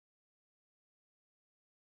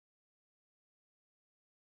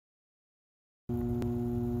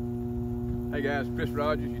Hey guys, Chris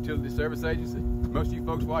Rogers, Utility Service Agency. Most of you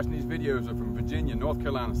folks watching these videos are from Virginia, North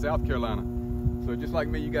Carolina, South Carolina. So just like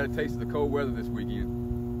me, you got a taste of the cold weather this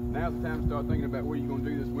weekend. Now's the time to start thinking about what you're going to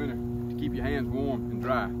do this winter to keep your hands warm and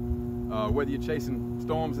dry. Whether you're chasing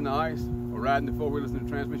storms in the ice or riding the four-wheelers in the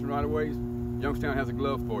transmission right-of-ways, Youngstown has a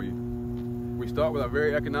glove for you. We start with our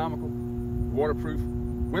very economical, waterproof,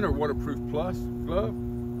 winter waterproof plus glove.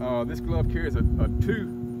 This glove carries a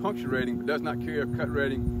 2 puncture rating, but does not carry a cut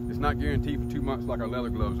rating. It's not guaranteed for 2 months like our leather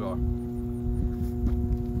gloves are.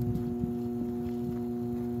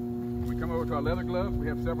 When we come over to our leather gloves, we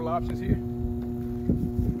have several options here.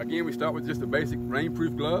 Again, we start with just a basic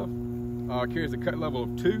rainproof glove. Carries a cut level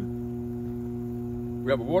of 2.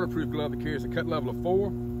 We have a waterproof glove that carries a cut level of 4.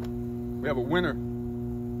 We have a winter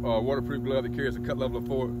waterproof glove that carries a cut level of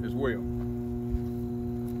 4 as well.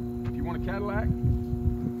 If you want a Cadillac,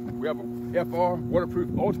 we have a FR waterproof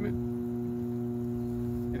ultimate.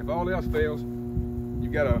 And if all else fails,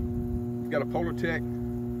 you've got a Polar Tech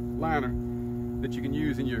liner that you can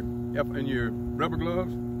use in your rubber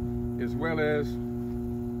gloves as well as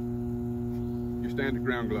your standard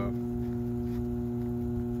ground glove.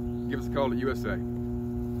 Give us a call at USA.